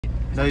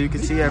No, you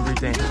can see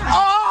everything.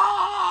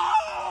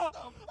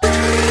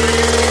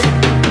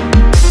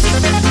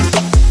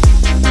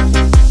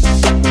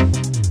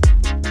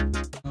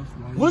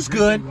 What's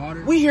good?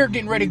 We here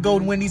getting ready to go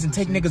to Wendy's and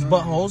take niggas'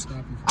 buttholes.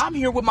 I'm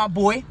here with my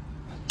boy.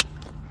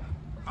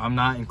 I'm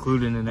not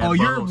included in that. Oh,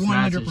 you're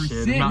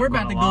 100%. We're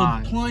about to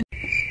go plunge.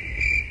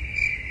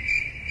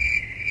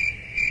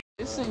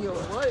 It's in your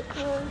what,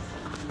 cuz?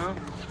 Huh?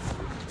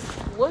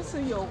 What's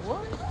in your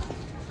what?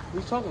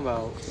 What you talking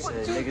about?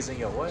 Said niggas in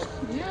your what?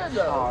 Yeah,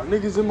 though.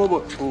 Niggas in my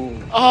butt.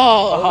 Boom.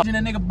 Oh, in a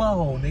nigga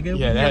butthole, nigga.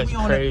 Yeah, that's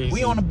crazy.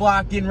 We on the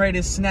block getting ready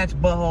to snatch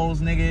buttholes,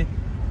 nigga.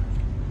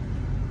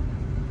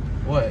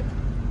 What?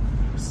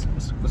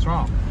 What's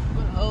wrong?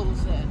 Where the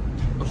hoes at?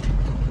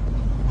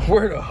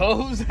 Where the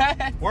hoes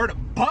at? Where the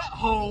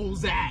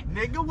buttholes at,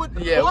 nigga? What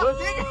the fuck,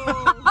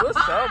 nigga?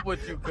 What's up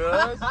with you,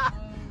 cuz? Nah,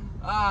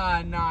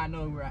 I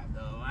know rap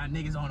though. Our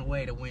niggas on the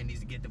way to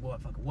Wendy's to get the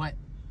motherfucker.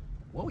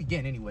 What we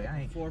getting anyway?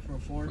 I ain't 4 for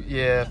 4.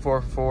 Yeah,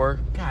 4 for 4.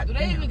 God Do they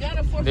damn. even got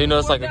a 4 for 4? They know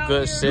it's like a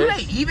good here? Do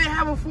sit. they even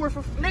have a 4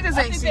 for 4? Niggas I ain't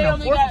think seen they a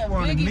only 4 got for 4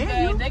 on the biggie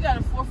menu. bag. They got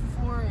a 4 for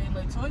 4 in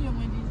Latonia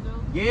Wendy's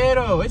though. Yeah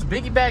though, it's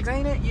biggie bags,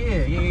 ain't it?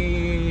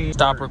 Yeah.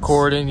 Stop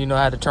recording. You know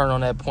how to turn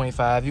on that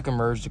 0.5. You can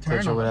merge the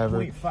clips or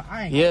whatever.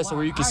 Yeah, so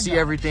where you can see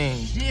everything.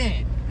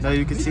 Shit. No,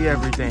 you can see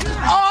everything.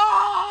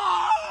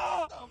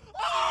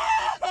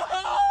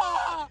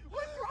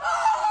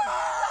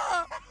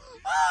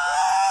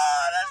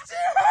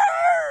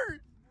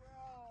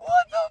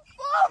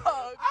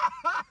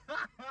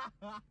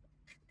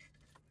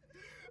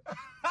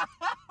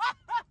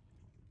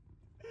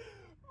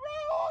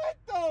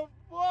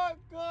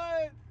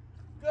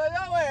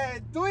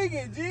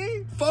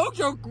 Folks,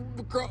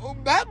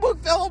 that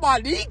book fell on my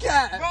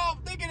kneecap. Bro, I'm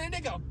thinking that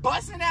nigga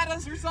busting at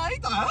us or something. He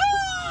thought,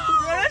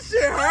 That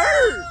shit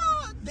hurt.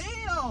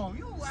 Damn,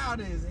 you loud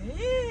as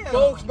hell.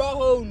 Folks, my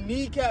whole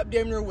kneecap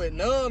damn near went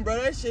numb,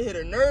 bro. That shit hit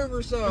a nerve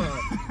or something.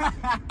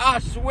 I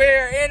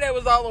swear, and that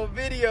was all on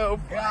video.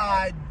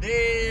 God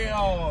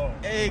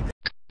damn. Hey.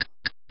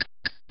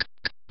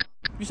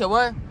 You said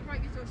what?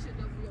 Probably get your shit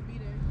though for your be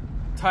there.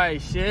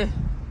 Tight shit.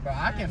 Bro,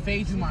 I can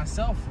fade you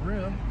myself for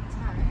real.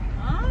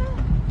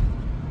 Huh?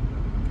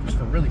 I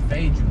can really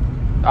fade you.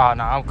 Oh,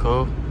 no, I'm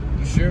cool.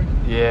 You sure?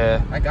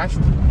 Yeah. I got you.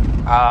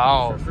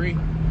 I For don't. free.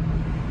 Let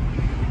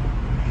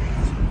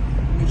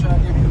me try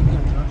to give you a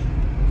gun, Josh.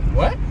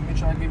 What? Let me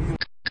try to give you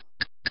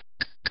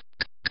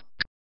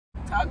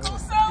taco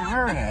salad.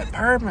 Her at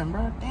Purman,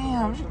 bro.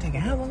 Damn, she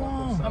taking hella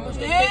long.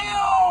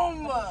 Damn!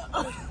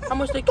 How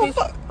much they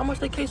queso? How much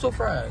they queso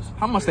fries?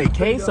 How much they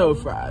queso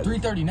fries?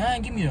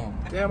 $3.39. Give me them.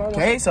 Damn, I want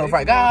Queso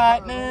fries.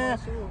 God damn.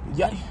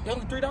 Yeah. They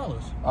only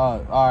 $3.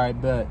 All right,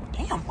 but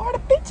damn, where the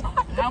bitch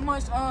at? How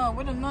much?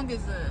 Where the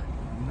nuggets at?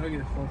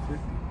 Nugget $4.50.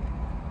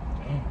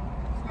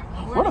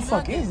 Where the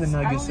fuck is the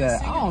nuggets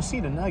at? I don't don't see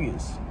the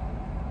nuggets.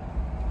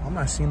 I'm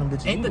not seeing them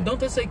bitches. Ain't either. don't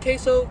they say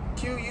queso?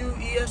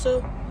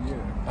 Queso?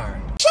 Yeah. All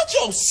right. Shut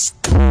your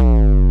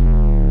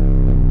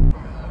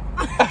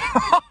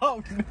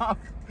Oh no.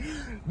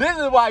 This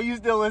is why you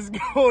still in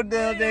school,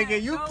 damn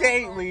nigga. You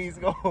can't leave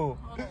school. Hold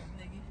on,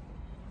 nigga.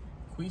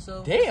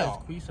 Queso? Damn.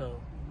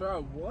 Queso.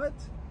 Bro, what?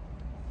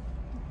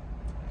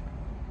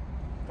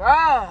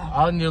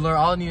 Ah. I need to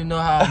know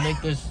how to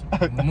make this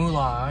moolah.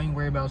 I ain't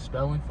worried about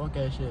spelling. Fuck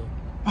that shit.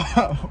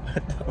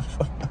 What the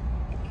fuck?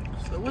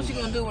 So what you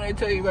gonna do when they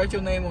tell you write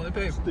your name on the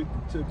paper?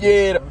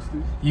 Yeah.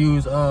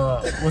 Use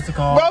what's it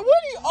called? Bro, what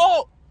do you?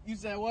 Oh, you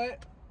said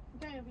what?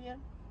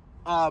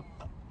 Yeah.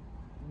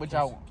 Which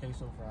I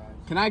queso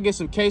fries. can I get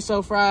some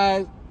queso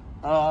fries?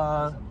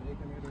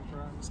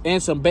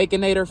 And some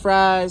baconator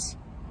fries.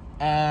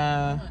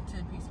 And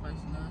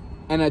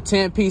a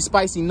 10-piece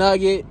spicy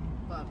nugget.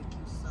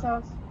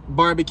 Sauce.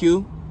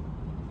 Barbecue.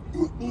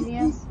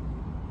 Mediums.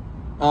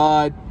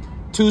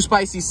 2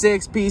 spicy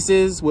 6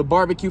 pieces with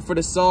barbecue for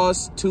the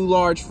sauce, 2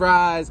 large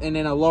fries, and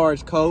then a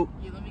large Coke.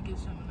 Yeah, let me get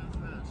some of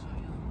those fries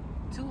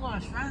for you. 2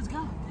 large fries,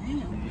 god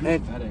damn.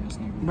 And,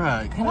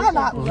 bruh, can I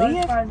not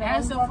live?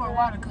 Add some for a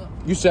water cup.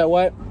 You said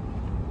what?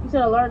 You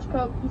said a large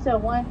Coke. You said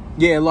 1.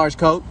 Yeah, large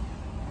Coke.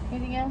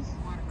 Anything else?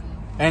 Water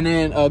cup. And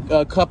then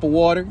a cup of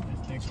water.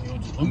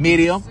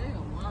 Medium. Say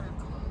a water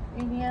cup.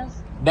 Anything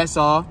else? That's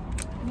all.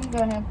 You can go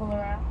ahead and pull it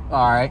out.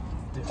 All right.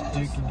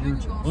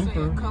 Nigga gonna say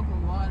a cup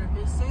of water.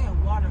 Bitch, say a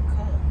water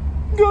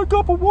cup. Got a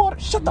cup of water.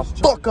 Shut the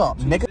fuck up,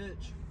 nigga.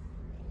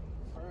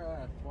 I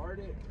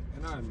farted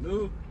and I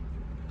knew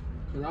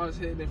because I was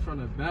hitting it from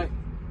the back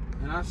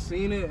and I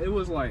seen it. It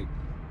was like,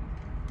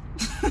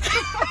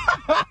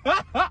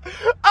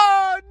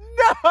 Oh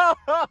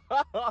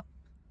no!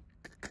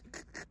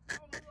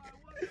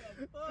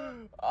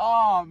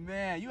 Oh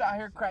man, you out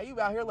here cry. You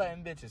out here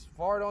letting bitches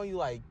fart on you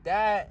like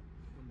that.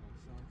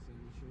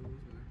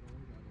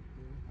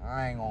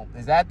 I ain't gonna.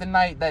 Is that the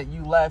night that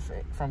you left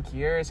from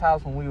Kiera's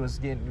house when we was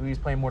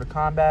playing Mortal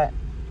Kombat?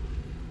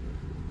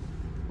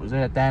 Was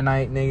it that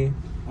night, nigga?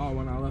 oh,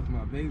 when I left my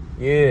vape.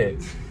 Yeah.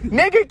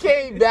 Nigga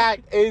came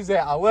back and said,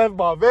 I left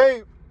my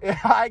vape and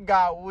I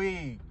got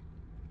weed.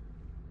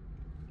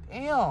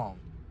 Damn.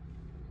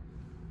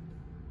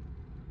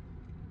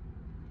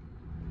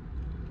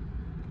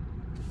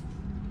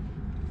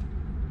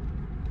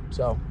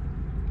 So,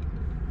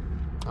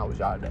 how was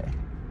y'all day?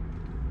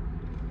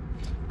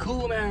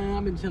 Cool, man.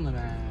 I've been chilling,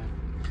 man.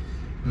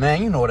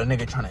 Man, you know what a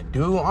nigga trying to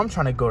do? I'm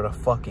trying to go to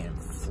fucking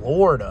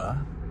Florida.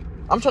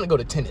 I'm trying to go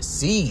to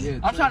Tennessee. Yeah,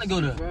 I'm trying to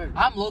go to.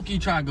 I'm low key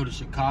trying to go to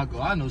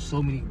Chicago. I know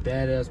so many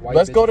badass white.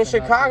 Let's go to bitches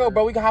from out Chicago, there.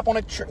 bro. We can hop on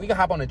a we can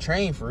hop on a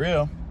train for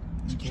real.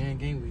 You can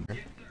game week.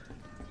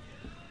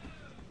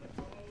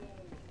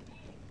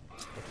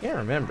 I can't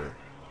remember.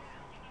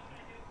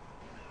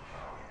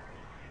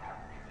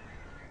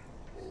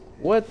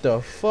 What the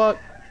fuck?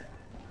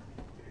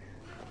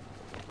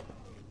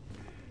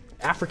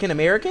 African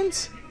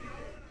Americans?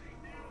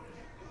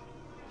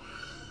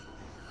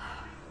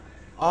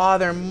 Oh,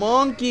 they're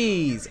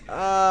monkeys.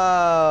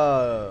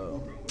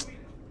 Oh.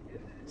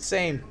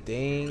 Same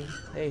thing.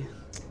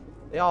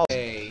 They all.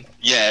 Hey,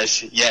 Yes,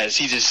 he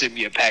just sent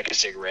me a pack of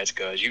cigarettes,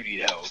 cuz you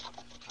need help.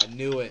 I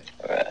knew it.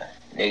 Bruh,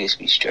 niggas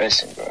be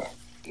stressing, bro.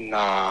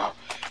 Nah.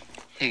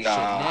 Should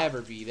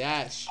never be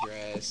that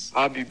stressed.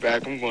 I'll be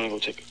back. I'm gonna go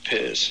take a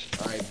piss.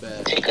 Alright,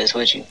 bet. Take us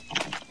with you.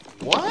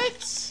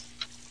 What?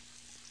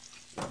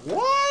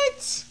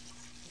 What?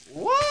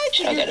 What?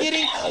 I You're gotta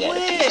getting pee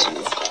clipped.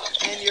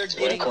 too. And you're So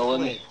wanna getting come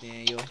with me?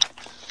 clipped.